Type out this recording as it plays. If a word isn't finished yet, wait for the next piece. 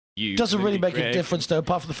you. Doesn't really make Greg. a difference, though,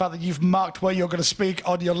 apart from the fact that you've marked where you're going to speak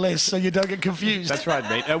on your list so you don't get confused. That's right,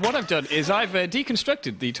 mate. What I've done is I've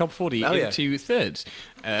deconstructed the top 40 into thirds.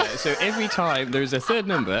 So every time there's a third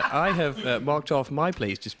number, I have marked off my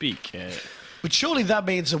place to speak. But surely that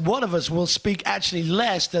means that one of us will speak actually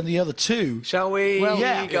less than the other two. Shall we go?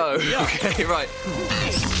 Yeah. Okay, right.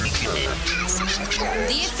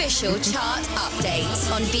 The official chart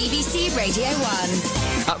update on BBC Radio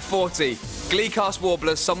 1. At 40, Gleecast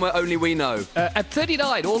Warblers, Somewhere Only We Know. At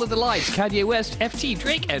 39, All of the Lights, Kanye West, FT,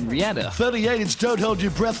 Drake and Rihanna. 38, it's Don't Hold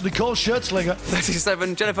Your Breath, Nicole Scherzinger.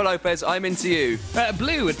 37, Jennifer Lopez, I'm Into You.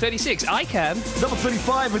 Blue at 36, I Can. Number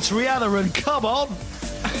 35, it's Rihanna and Come On.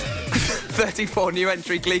 34, new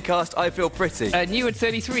entry, Gleecast, I Feel Pretty. New at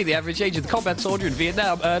 33, the average age of the combat soldier in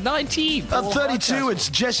Vietnam. 19. At 32, it's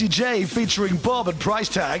Jessie J featuring Bob and Price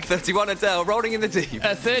Tag. 31, Adele, Rolling in the Deep.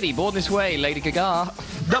 30, Born This Way, Lady Gaga.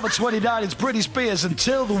 Number 29, it's Britney Spears,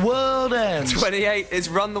 Until the World Ends. 28 is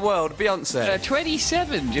Run the World, Beyonce.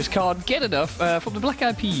 27, Just Can't Get Enough from the Black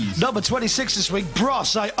Eyed Peas. Number 26 this week,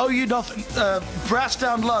 Bros, I Owe You Nothing. Brass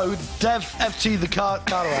Down Low, Dev FT the Carlisle.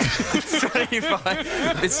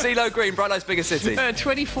 25, it's CeeLo Green, Bright Lights Bigger City.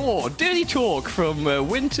 24, Dirty Talk from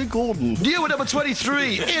Winter Gordon. New at number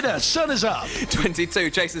 23, Inner, Sun Is Up. 22,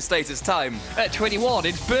 Jason Status, Time. 21,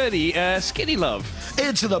 it's Bernie, Skinny Love.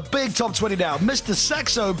 Into the big top 20 now, Mr.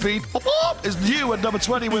 Saxo Beat is new at number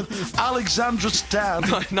 20 with Alexandra Stan.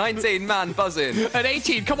 19, Man, Buzzin'. At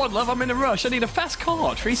 18, Come On Love, I'm in a rush, I need a fast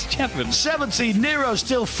car, Tracy Chapman. 17, Nero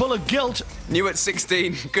Still Full of Guilt. New at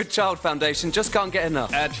 16, Good Child Foundation, Just Can't Get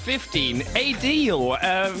Enough. At 15, A Deal,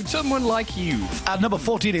 Someone Like You. At number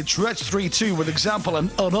 14, it's Wretch 3-2 with Example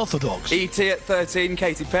and Unorthodox. E.T. at 13,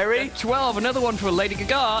 Katy Perry. At 12, another one for Lady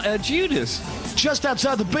Gaga, Judas. Just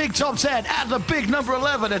outside the big top 10, at the big number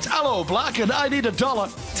 11, it's Hello Black and I Need a Dollar.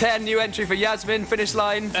 10, new entry for Yasmin, Finish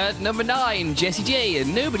Line. At number 9, Jessie J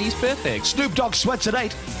and Nobody's Perfect. Snoop Dogg Sweats at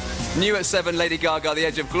 8. New at 7, Lady Gaga, The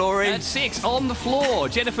Edge of Glory. At 6, On the Floor,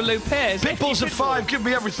 Jennifer Lopez. Pitbull's at 5, Give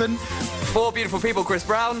Me Everything. 4, Beautiful People, Chris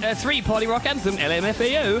Brown. At 3, Party Rock Anthem,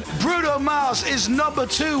 LMFAO. Bruno Mars is number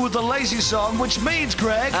 2 with the Lazy Song, which means,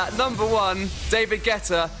 Greg... At number 1, David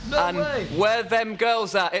Guetta. And way. Where Them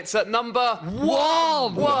Girls At? It's at number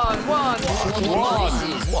 1. 1. 1.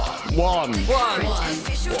 1.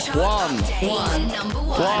 Official chart update. Number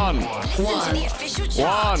 1. Listen to the official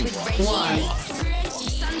chart with Reggie.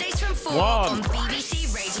 Sundays from 4 on BBC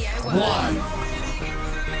Radio 1.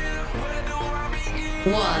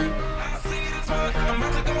 1.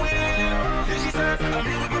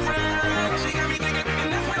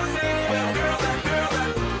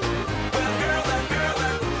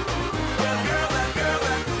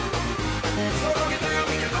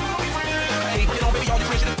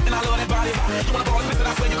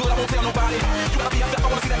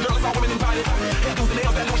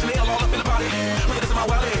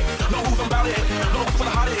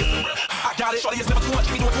 Shorty, it's never too much.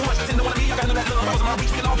 Keep me doing too much. Didn't know what I mean. I got into that love. I was on my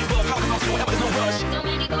reach. We can all be buzzed. How can I do whatever? There's no rush. So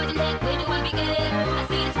many boys in heck, where do I begin? I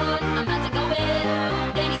see this one, I'm about to go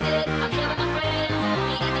in. Then he said, I'm here with my friends.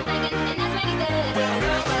 He got the thinking, and that's what he said. Well,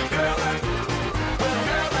 girls like, girls like,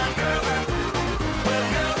 well, girls like, girls like,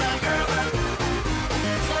 well, girls like, girls like.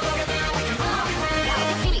 So look at now, we can all be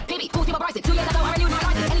friends. Pity, who's Timo Bryson? 2 years ago, I renewed my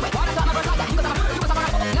license. Anyway, why not start my first like that? He goes, you was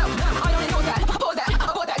alright. No, I only know that. Pause that,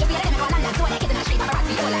 avoid that. Just be an enemy, so when they kiss in the street,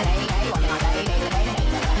 paparazzi, all that.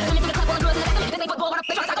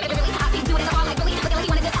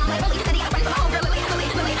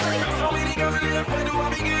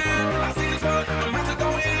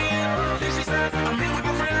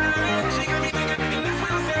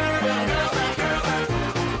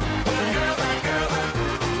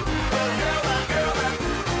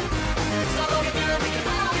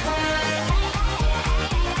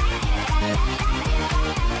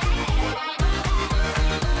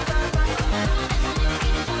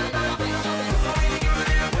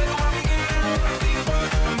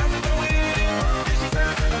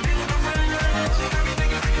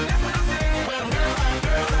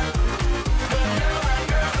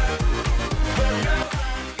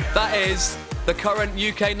 That is the current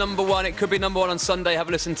UK number 1. It could be number 1 on Sunday. Have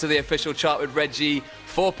a listen to the official chart with Reggie.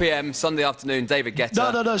 4 p.m. Sunday afternoon. David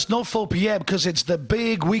Guetta. No, it's not 4 p.m. because it's the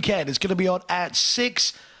big weekend. It's going to be on at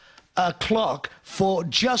 6 o'clock for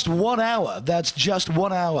just 1 hour. That's just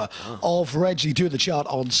 1 hour of Reggie doing the chart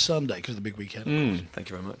on Sunday because of the big weekend. Thank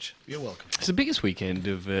you very much. You're welcome. It's the biggest weekend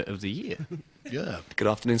of the year. Yeah. Good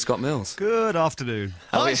afternoon, Scott Mills. Good afternoon.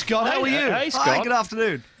 Hi, Scott. How are you? Hey, Scott. Hi, good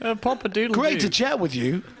afternoon. Papa Doodle. Great to chat with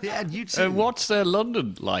you. Yeah, and you too. What's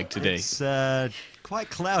London like today? It's quite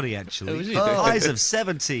cloudy, actually. Oh, is it? Highs of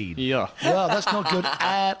 17. Yeah. Well, that's not good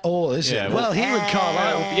at all, is Yeah, it? well- Well, here in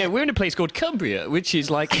Carlisle. Yeah, we're in a place called Cumbria, which is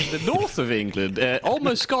like in the north of England,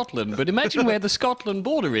 almost Scotland. But imagine where the Scotland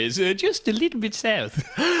border is, just a little bit south.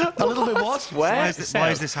 A little bit what? Where? Why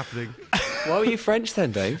is this happening? Why were you French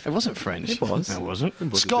then, Dave? It wasn't French. It was. No, it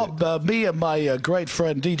wasn't. Scott, me and my great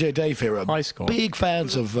friend DJ Dave here are Hi, Scott. big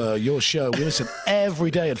fans of your show. We listen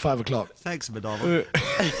every day at 5 o'clock. Thanks, Madonna.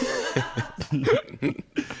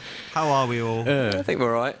 How are we all? I think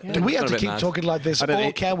we're all right. Do we have Got a to bit keep mad. talking like this, I don't or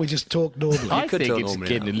know. can we just talk normally? I could think talk it's normally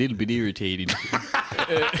getting now. a little bit irritating.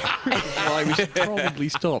 We should probably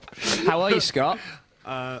stop. How are you, Scott?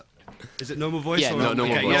 Is it normal voice? Yeah, or no,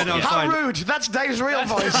 normal okay, voice. Yeah, no, I'm How fine. rude! That's Dave's real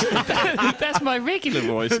voice. That's my regular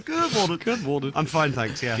voice. Good morning. Good morning. I'm fine,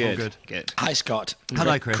 thanks. Yeah, all good. Good. Hi, Scott.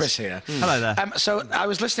 Hello, Chris. Chris here. Hello there. So I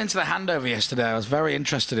was listening to the handover yesterday. I was very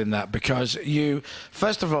interested in that because you,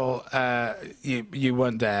 first of all, you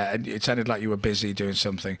weren't there, and it sounded like you were busy doing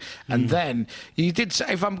something. And then you did. Say,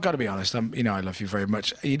 if I'm going to be honest, I love you very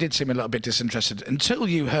much. You did seem a little bit disinterested until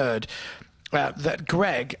you heard. That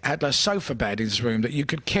Greg had a sofa bed in his room that you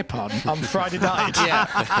could kip on Friday night. Yeah.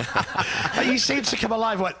 And you seemed to come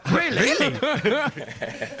alive. Went, really?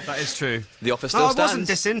 That is true. The office No, still I stands. wasn't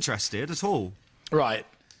disinterested at all, Right.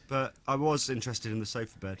 but I was interested in the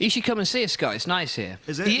sofa bed. You should come and see us, Scott. It's nice here.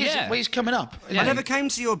 Is it? He is. Yeah. Well, he's coming up. Yeah. I never came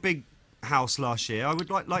to your big house last year. I would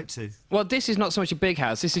like to. Well, this is not so much a big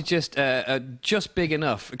house. This is just just big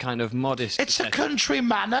enough, kind of modest. It's a country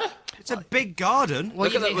manor. It's a big garden.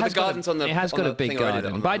 Look at that it with has the got gardens on the. It has on got the a big thing already,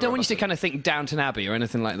 garden, on but I the don't want you to roster. kind of think Downton Abbey or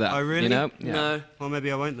anything like that. Oh, really? You know? Yeah. No. Well,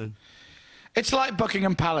 maybe I won't then. It's like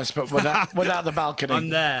Buckingham Palace, but without the balcony. I'm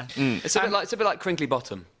there. It's a bit like Crinkly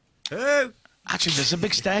Bottom. Oh, Actually, there's a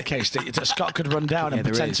big staircase that Scott could run down and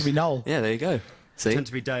there pretend is. to be Noel. Yeah, there you go. See. tend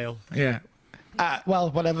to be Dale. Yeah. Well,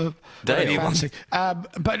 whatever Dale. you fancy.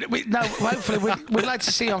 But hopefully we'd like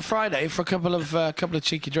to see you on Friday for a couple of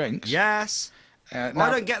cheeky drinks. Yes. Now, I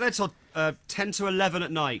don't get there till 10 to 11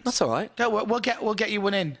 at night. That's all right. No, we'll get you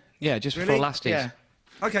one in. Yeah, just Really? before last Yeah.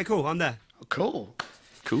 Okay, cool. I'm there. Cool.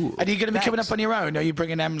 Cool. And are you going to be coming up on your own? Or are you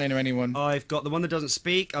bringing Emlyn or anyone? I've got the one that doesn't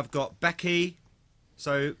speak. I've got Becky.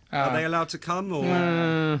 So are they allowed to come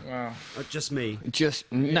or just me?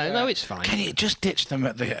 Just no, it's fine. Can you just ditch them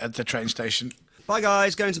at the train station? Bye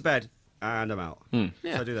guys, going to bed, and I'm out.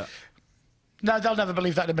 Yeah. So I do that. No, they'll never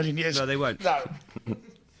believe that in a million years. No, they won't. No.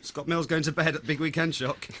 Scott Mills going to bed at Big Weekend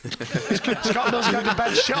Shock. Scott Mill's going to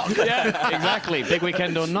bed shocked. Yeah, exactly. Big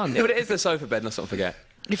weekend or none. Yeah, but it is the sofa bed, let's not forget.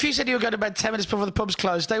 If you said you were going to bed 10 minutes before the pub's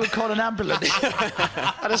closed, they would call an ambulance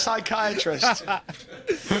and a psychiatrist.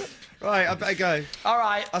 Right, I better go. All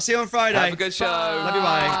right. I'll see you on Friday. Have a good show. Love you,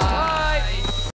 bye. Bye.